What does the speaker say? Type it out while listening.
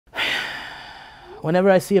whenever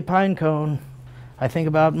I see a pine cone, I think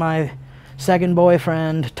about my second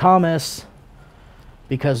boyfriend, Thomas,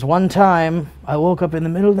 because one time I woke up in the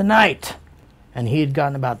middle of the night and he had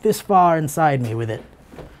gotten about this far inside me with it.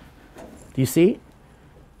 Do you see?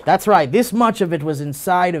 That's right, this much of it was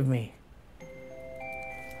inside of me.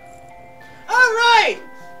 All right!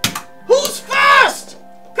 Who's first?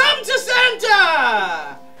 Come to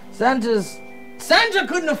Santa! Santa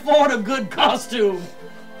couldn't afford a good costume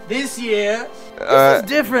this year. This is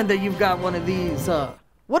different that you've got one of these, huh?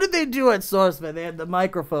 What did they do at Sourceman? They had the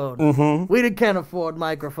microphone. Mm-hmm. We can't afford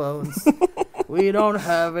microphones. We don't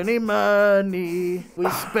have any money. We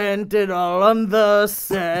spent it all on the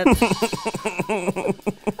set. How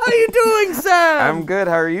are you doing, Sam? I'm good.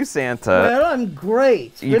 How are you, Santa? Well, I'm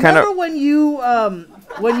great. Remember when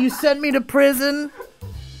you sent me to prison?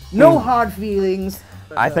 No hard feelings.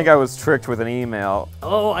 I think I was tricked with an email.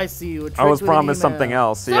 Oh, I see you. I was promised something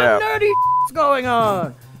else. Some yeah. nerdy going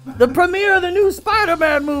on. The premiere of the new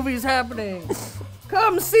Spider-Man movie is happening.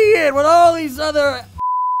 Come see it with all these other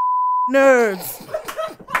nerds.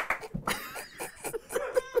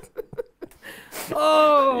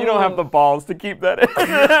 Oh. You don't have the balls to keep that in.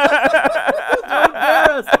 Don't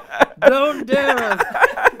dare us. Don't dare us.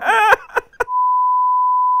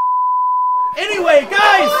 Anyway,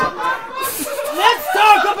 guys, let's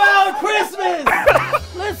talk about Christmas.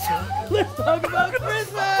 Let's talk about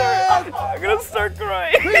Christmas. I'm gonna start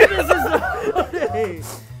crying. Christmas is the holiday.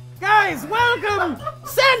 Guys, welcome,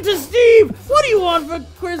 Santa Steve. What do you want for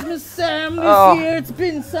Christmas, Sam, this year? It's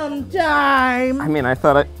been some time. I mean, I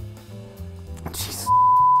thought Jesus.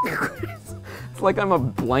 It's like I'm a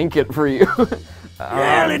blanket for you.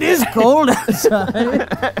 Well, it is cold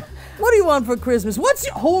outside. What do you want for Christmas?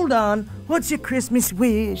 Hold on. What's your Christmas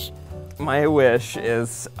wish? My wish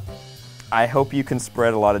is, I hope you can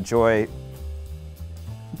spread a lot of joy.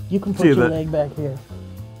 You can put your leg back here.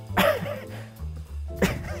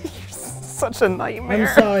 Such a nightmare.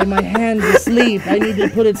 I'm sorry, my hand's asleep. I need to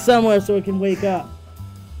put it somewhere so it can wake up.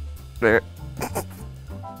 There.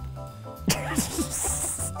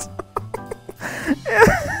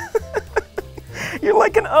 You're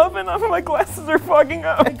like an oven. My glasses are fogging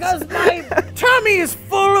up. Because my tummy is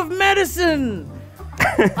full of medicine.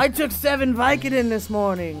 I took 7 Vicodin this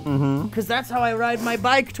morning. Because that's how I ride my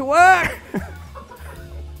bike to work.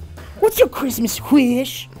 What's your Christmas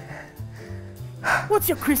wish? What's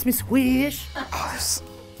your Christmas wish? I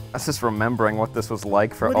was just remembering what this was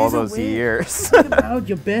like for all those years. Think about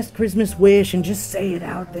your best Christmas wish and just say it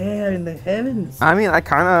out there in the heavens. I mean,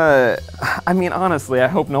 honestly, I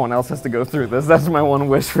hope no one else has to go through this. That's my one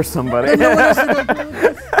wish for somebody. No one else has to go through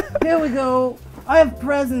this? Here we go. I have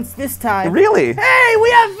presents this time. Really? Hey, we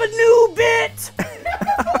have a new bit!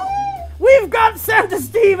 We've got Santa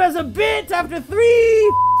Steve as a bit after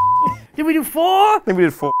 3. Did we do 4? I think we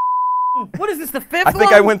did 4. What is this, the 5th one? I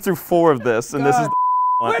think I went through 4 of this, and this is the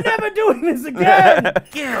one. We're never doing this again!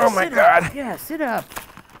 Oh my God. Up. Yeah, sit up.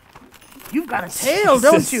 You've got a tail,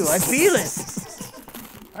 don't you? I feel it.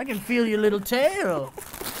 I can feel your little tail.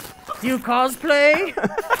 Do you cosplay?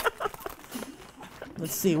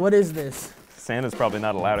 Let's see, what is this? Santa's probably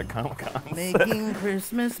not allowed at Comic-Cons. Making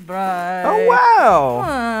Christmas bright. Oh, wow.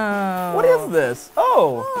 Wow. What is this?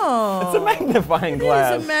 Oh. It's a magnifying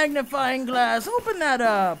glass. It is a magnifying glass. Open that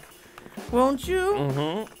up. Won't you?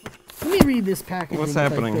 Mm-hmm. Let me read this package. What's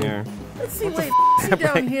happening here? Let's see, wait, sit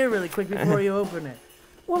down here really quick before you open it.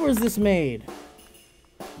 Where was this made?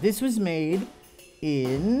 This was made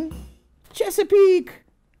in Chesapeake,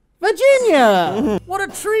 Virginia. What a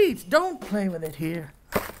treat. Don't play with it here.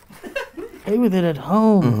 Play with it at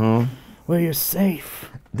home, where you're safe.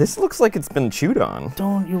 This looks like it's been chewed on.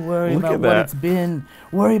 Don't you worry about what it's been.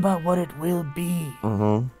 Worry about what it will be.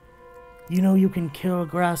 You know you can kill a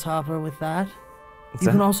grasshopper with that. You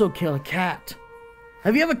can also kill a cat.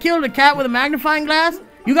 Have you ever killed a cat with a magnifying glass?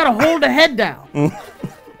 You gotta hold the head down.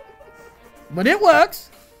 But it works.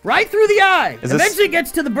 Right through the eye. Eventually it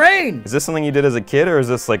gets to the brain. Is this something you did as a kid, or is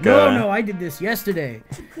this like No, I did this yesterday.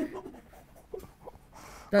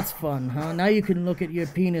 That's fun, huh? Now you can look at your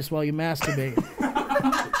penis while you masturbate.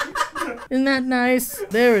 Isn't that nice?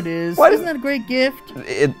 There it is. Isn't that a great gift?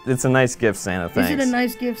 It's a nice gift, Santa, thanks. Is it a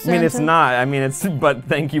nice gift, Santa? I mean, it's not. I mean, but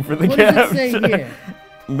thank you for the gift. What does it say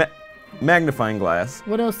here? Magnifying glass.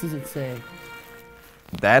 What else does it say?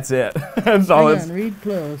 That's it. That's all Hang on, read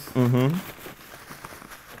close.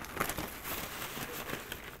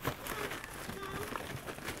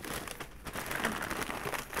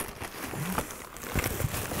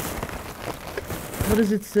 What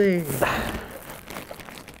does it say?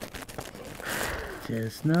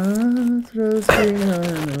 Chestnuts roasting on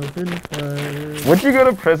an open fire. What'd you go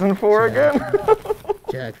to prison for again?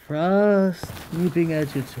 Jack Frost, nipping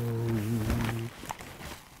at your toe.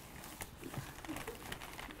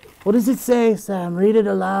 What does it say, Sam? Read it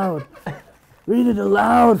aloud. Read it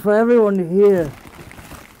aloud for everyone to hear.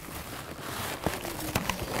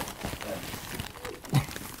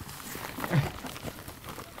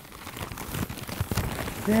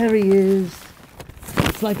 There he is.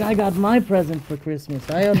 It's like I got my present for Christmas.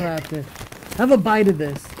 I unwrapped it. Have a bite of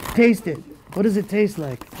this. Taste it. What does it taste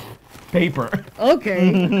like? Paper.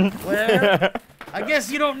 Okay. Well, I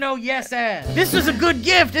guess you don't know yes and. This was a good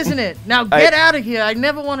gift, isn't it? Now get out of here. I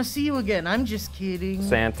never want to see you again. I'm just kidding.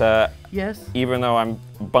 Santa. Yes? Even though I'm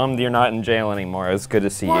bummed you're not in jail anymore, it's good to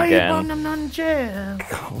see you Why again. are you bummed I'm not in jail?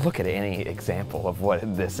 Look at any example of what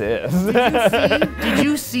this is. Did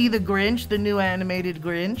you see The Grinch, the new animated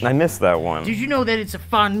Grinch? I missed that one. Did you know that it's a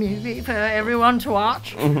fun movie for everyone to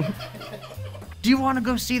watch? Do you want to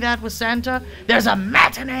go see that with Santa? There's a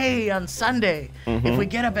matinee on Sunday. If we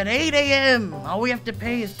get up at 8 a.m., all we have to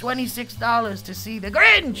pay is $26 to see The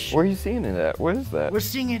Grinch. Where are you seeing it at? What is that? We're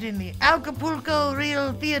seeing it in the Acapulco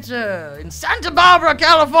Real Theater in Santa Barbara,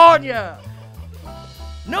 California.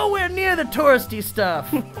 Nowhere near the touristy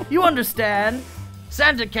stuff. You understand.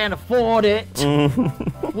 Santa can't afford it.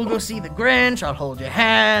 We'll go see The Grinch. I'll hold your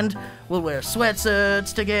hand. We'll wear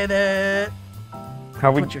sweatshirts together.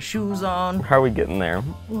 Put your shoes on. How are we getting there?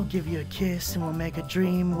 We'll give you a kiss and we'll make a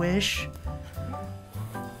dream wish.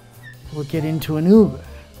 We'll get into an Uber.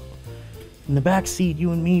 In the back seat,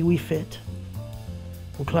 you and me, we fit.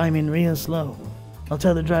 We'll climb in real slow. I'll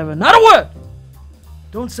tell the driver, not a word!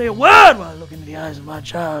 Don't say a word while I look into the eyes of my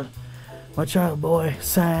child boy,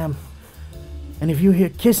 Sam. And if you hear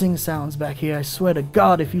kissing sounds back here, I swear to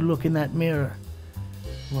God, if you look in that mirror,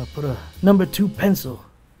 I'm gonna put a number 2 pencil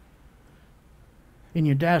in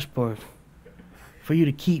your dashboard for you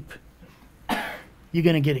to keep. You're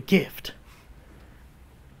gonna get a gift.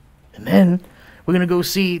 And then we're gonna go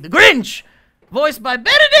see The Grinch, voiced by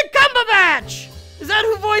Benedict Cumberbatch. Is that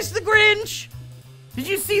who voiced The Grinch? Did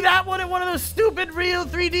you see that one at one of those stupid real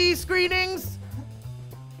 3D screenings?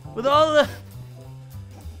 With all the...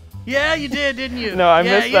 Yeah, you did, didn't you? No, I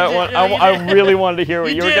missed that one. I really wanted to hear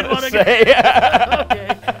what you were gonna say.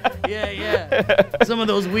 Okay. Yeah. Some of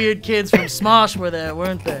those weird kids from Smosh were there,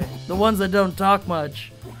 weren't they? The ones that don't talk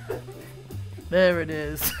much. There it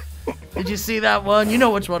is. Did you see that one? You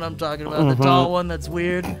know which one I'm talking about. The tall one that's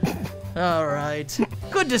weird. All right.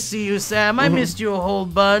 Good to see you, Sam. I missed you a whole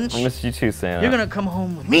bunch. I missed you too, Santa. You're gonna come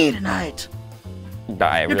home with me tonight.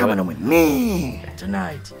 You're coming home with me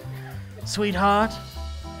tonight. Sweetheart,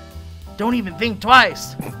 don't even think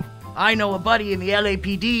twice. I know a buddy in the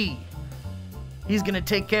LAPD. He's gonna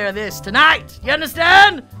take care of this tonight. You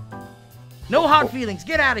understand? No hard feelings.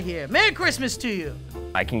 Get out of here. Merry Christmas to you.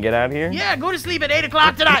 I can get out of here? Yeah, go to sleep at 8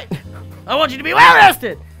 o'clock tonight. I want you to be well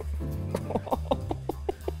rested.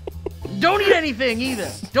 Don't eat anything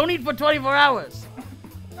either. Don't eat for 24 hours.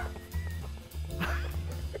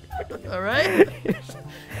 All right?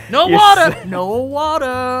 No water. No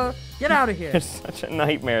water. Get out of here. You're such a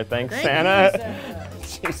nightmare. Thanks, Thank Santa. you, Santa.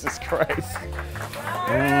 Jesus Christ.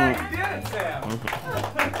 You did it, Sam.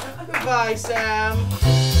 Goodbye,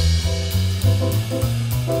 Sam.